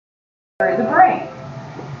the brain.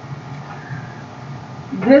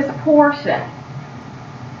 This portion,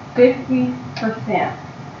 50%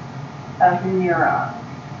 of the neuron.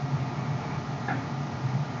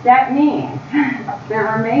 That means the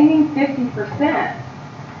remaining 50%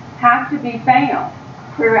 have to be found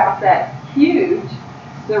throughout that huge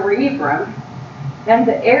cerebrum and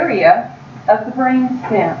the area of the brain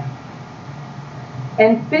stem.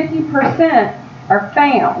 And 50% are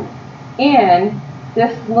found in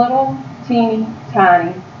this little teeny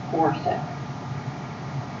tiny portion.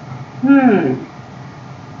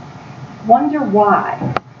 Wonder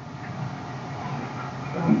why.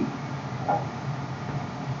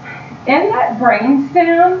 In that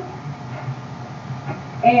brainstem,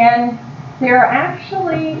 and there are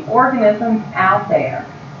actually organisms out there,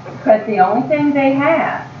 but the only thing they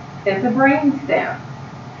have is a brainstem.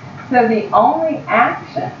 So the only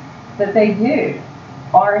actions that they do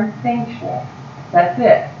are instinctual. That's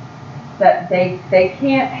it. That they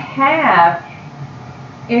can't have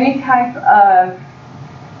any type of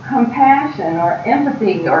compassion or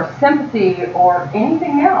empathy or sympathy or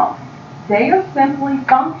anything else. They are simply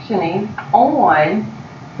functioning on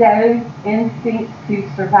those instincts to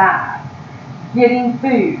survive. Getting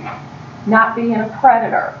food, not being a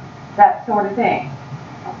predator, that sort of thing.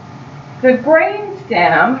 The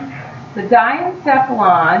brainstem, the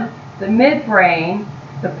diencephalon, the midbrain,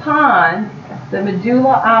 the pons, the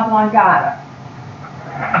medulla oblongata.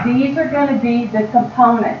 These are going to be the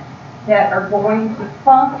components that are going to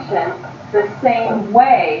function the same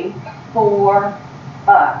way for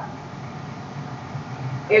us.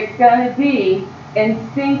 It's going to be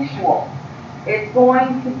instinctual. It's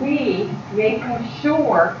going to be making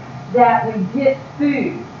sure that we get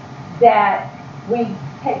food, that we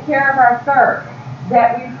take care of our thirst,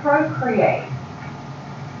 that we procreate.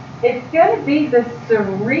 It's going to be the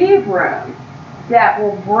cerebrum that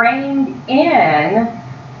will bring in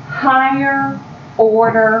higher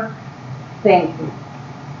order thinking.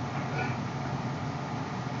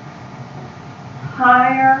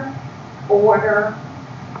 Higher order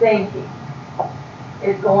thinking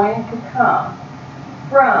is going to come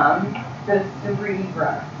from the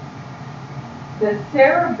cerebrum. The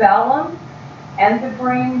cerebellum and the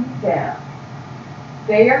brainstem,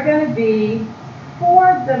 they are going to be,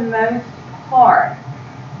 for the most part,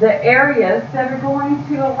 the areas that are going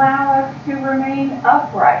to allow us to remain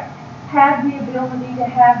upright, have the ability to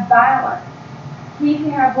have balance,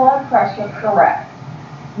 keeping our blood pressure correct,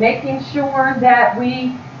 making sure that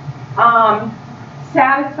we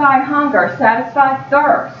satisfy hunger, satisfy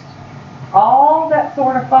thirst, all that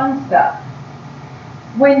sort of fun stuff.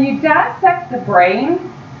 When you dissect the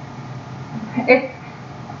brain, in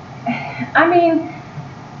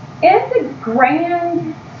the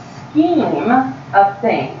grand scheme of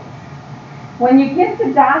things, when you get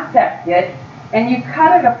to dissect it and you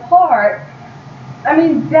cut it apart,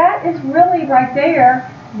 that is really right there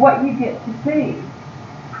what you get to see.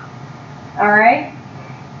 All right?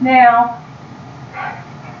 Now,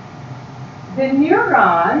 the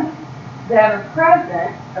neurons that are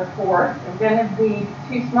present, of course, are going to be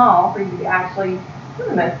too small for you to actually, for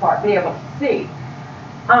the most part, be able to see.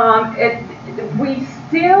 We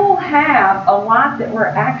still have a lot that we're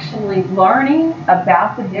actually learning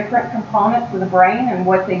about the different components of the brain and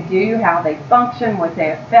what they do, how they function, what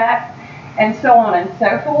they affect, and so on and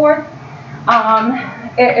so forth.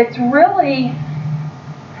 It's really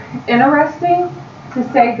interesting, to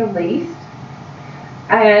say the least.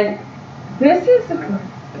 And this is,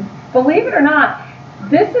 believe it or not,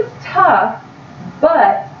 this is tough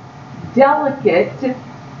but delicate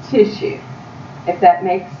tissue, if that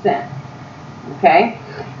makes sense. Okay?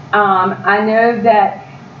 I know that,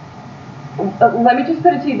 let me just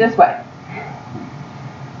put it to you this way.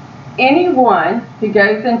 Anyone who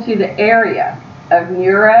goes into the area of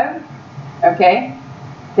neuro, okay,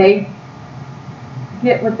 they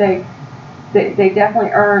get what they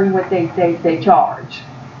definitely earn what they charge.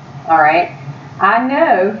 All right? I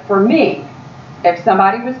know for me, if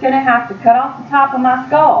somebody was going to have to cut off the top of my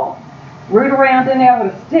skull, root around in there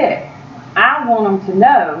with a stick, I want them to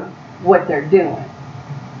know what they're doing.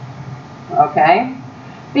 Okay?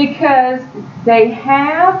 Because they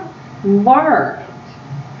have learned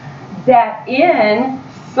that in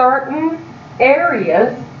certain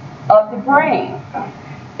areas of the brain,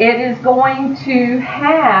 it is going to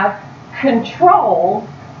have control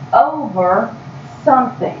over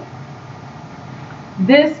something.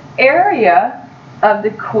 This area of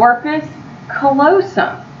the corpus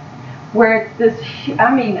callosum, where it's this,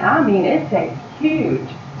 it's a huge,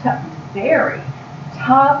 very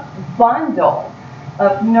tough bundle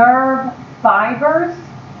of nerve fibers.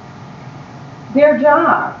 Their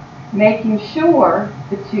job making sure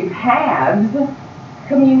the two halves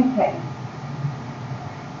communicate.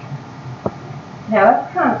 Now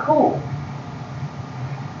that's kind of cool.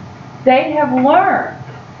 They have learned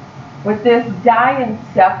with this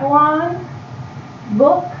diencephalon,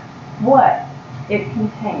 look what it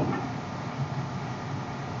contains.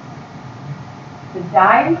 The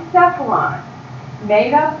diencephalon,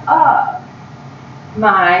 made up of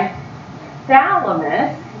my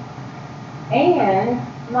thalamus and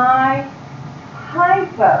my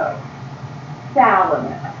hypothalamus.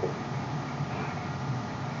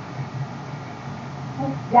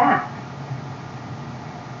 What's that?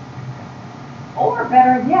 Or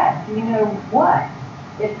better yet, do you know what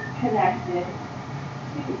it's connected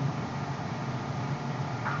to?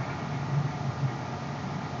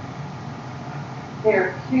 There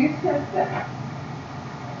are two systems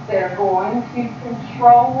that are going to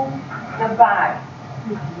control the body.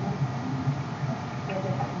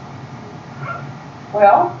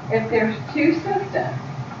 Well, if there's two systems,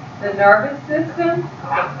 the nervous system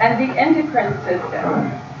and the endocrine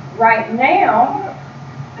system, right now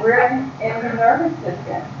we're in the nervous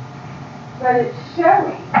system, but it's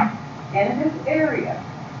showing in this area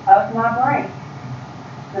of my brain,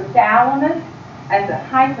 the thalamus and the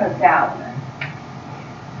hypothalamus.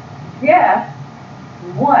 Guess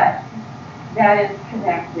what that is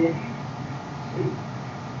connected to? You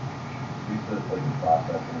said it's like the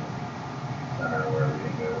processing center where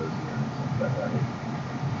everything goes and stuff like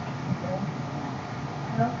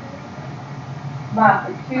that. My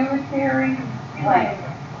pituitary gland.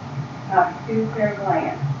 My pituitary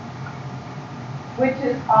gland, which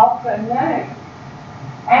is also known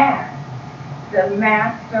as the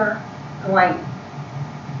master gland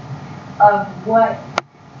of what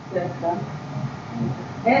system?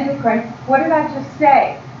 Endocrine. What did I just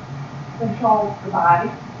say? Controls the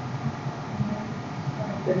body,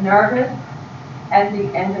 the nervous, and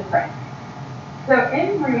the endocrine. So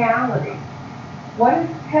in reality, what is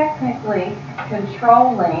technically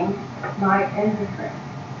controlling my endocrine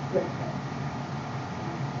system?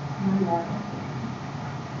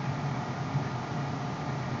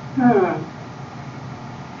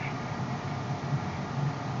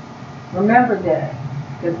 Remember this,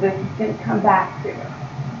 because this is going to come back to it.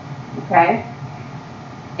 Okay?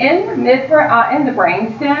 In the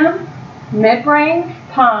brainstem, midbrain,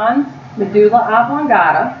 pons, medulla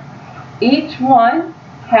oblongata, each one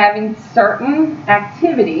having certain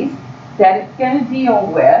activities that it's going to deal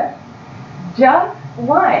with, just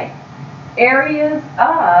like areas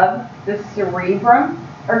of the cerebrum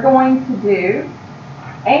are going to do,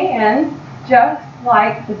 and just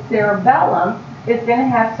like the cerebellum is going to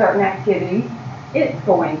have certain activities it's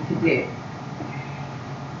going to do.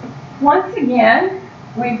 Once again,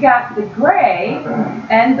 we've got the gray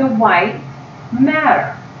and the white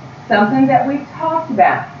matter, something that we've talked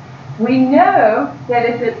about. We know that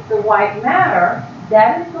if it's the white matter,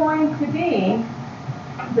 that is going to be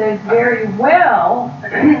the very well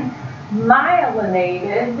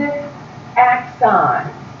myelinated axons.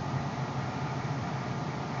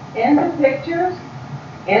 In the pictures,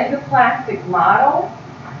 in the plastic model,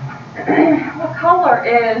 what color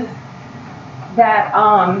is that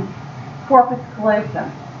corpus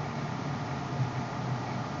callosum?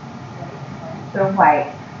 So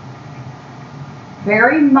white.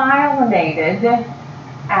 Very myelinated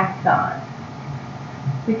axons.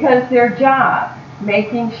 Because their job,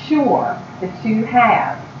 making sure the two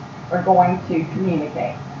halves are going to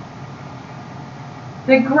communicate.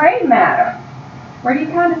 The gray matter. Where do you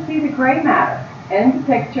kind of see the gray matter? In the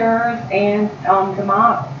pictures and the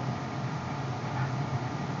model.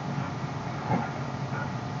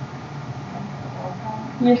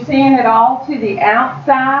 You're seeing it all to the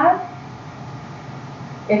outside.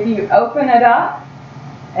 If you open it up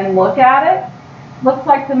and look at it, looks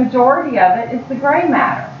like the majority of it is the gray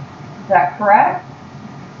matter. Is that correct?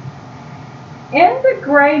 In the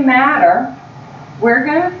gray matter, we're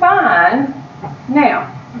going to find,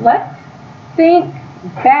 now, let's think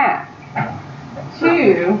back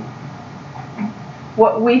to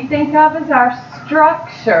what we think of as our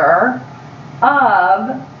structure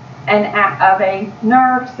of a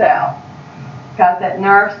nerve cell. Got that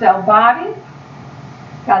nerve cell body,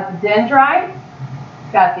 got the dendrite,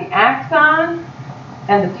 got the axon,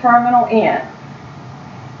 and the terminal end.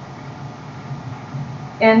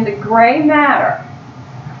 In the gray matter,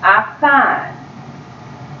 I find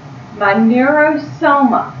my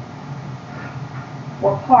neurosoma.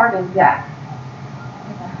 What part is that?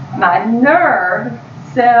 My nerve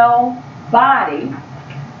cell body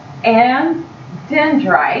and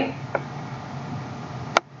dendrite,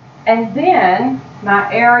 and then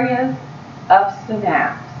my areas of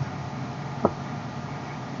synapse.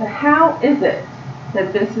 So how is it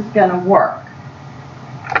that this is going to work?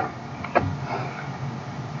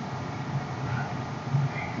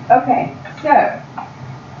 Okay, so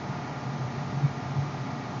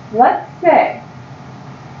let's say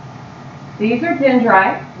these are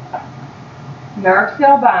dendrites, nerve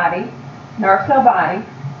cell body,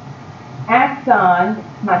 axon,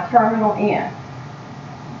 my terminal end.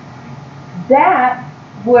 That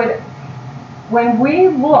would, when we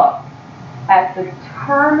look at the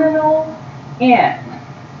terminal end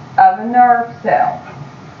of a nerve cell,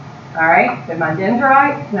 all right, so my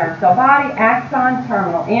dendrites, nerve cell body, axon,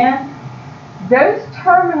 terminal end, those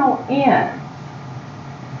terminal ends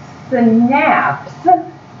synapse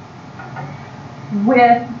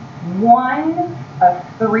with one of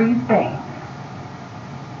three things.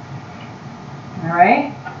 All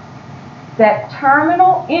right? That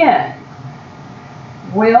terminal end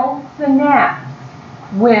will synapse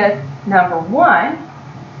with, number one,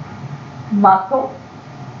 muscle.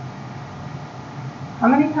 How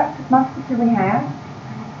many types of muscles do we have?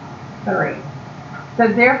 3. So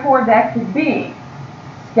therefore that could be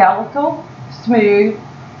skeletal, smooth,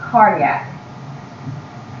 cardiac.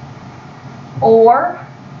 Or,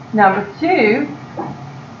 number 2,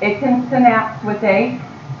 it can synapse with a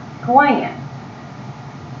gland.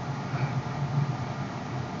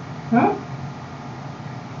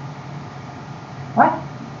 What?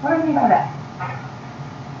 What do I mean by that?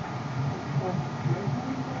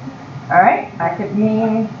 Alright, I could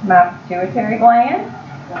mean my pituitary gland.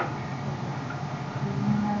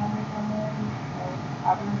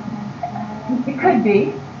 It could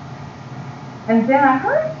be. And then I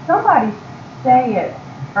heard somebody say it,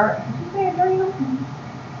 or did you say adrenal?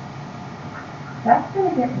 That's going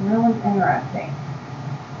to get really interesting.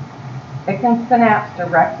 It can synapse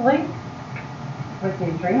directly with the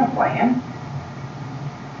adrenal gland.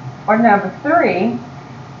 Or number 3,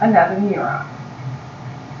 another neuron.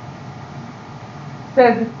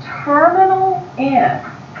 So the terminal end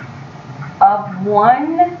of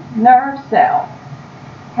one nerve cell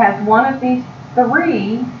has one of these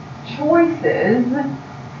 3 choices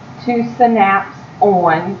to synapse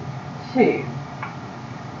on to.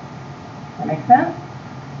 That make sense?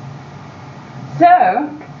 So,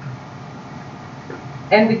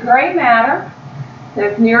 in the gray matter,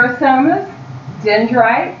 there's neurosomas,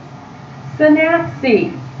 dendrites,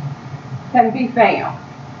 synapses can be found.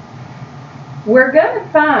 We're going to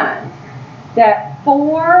find that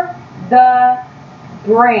for the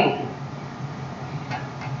brain,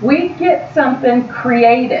 we get something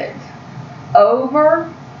created over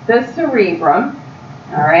the cerebrum,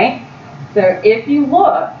 all right? So if you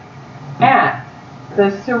look at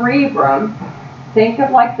the cerebrum, think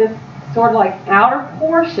of like this sort of like outer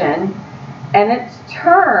portion, and it's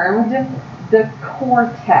termed the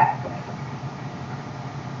cortex.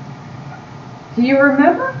 Do you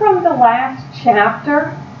remember from the last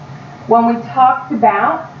chapter when we talked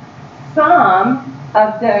about some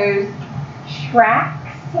of those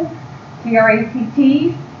tracts,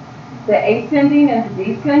 T-R-A-T-T, the ascending and the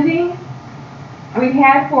descending? We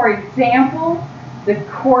had, for example, the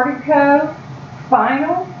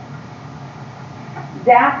corticospinal.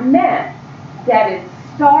 That meant that it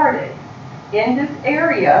started in this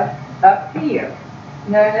area up here,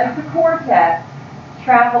 known as the cortex,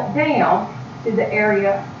 traveled down to the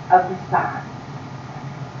area of the spine.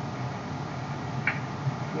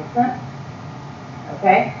 Make sense?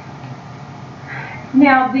 Okay?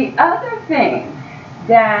 Now, the other thing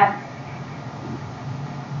that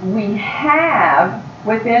we have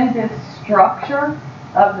within this structure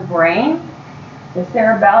of the brain, the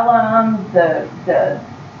cerebellum, the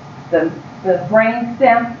brain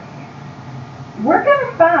stem, we're going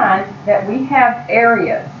to find that we have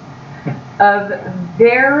areas of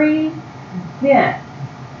very dense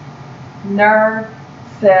nerve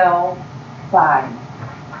cell bodies.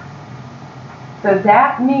 So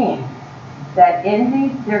that means that in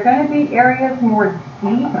these, there are going to be areas more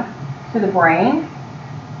deep to the brain.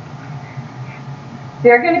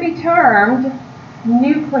 They're going to be termed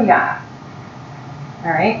nuclei.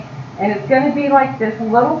 All right? And it's going to be like this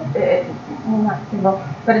little, not too little,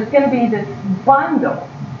 but it's going to be this bundle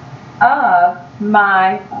of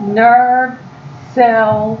my nerve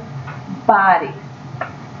cell bodies.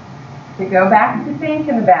 To go back to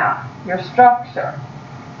thinking about your structure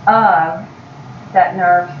of that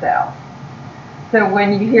nerve cell. So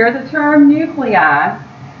when you hear the term nuclei,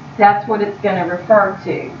 that's what it's going to refer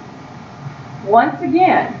to. Once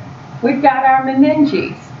again, we've got our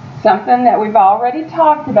meninges, something that we've already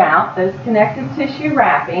talked about, those connective tissue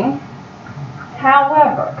wrappings.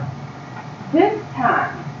 However, this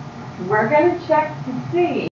time, we're going to check to see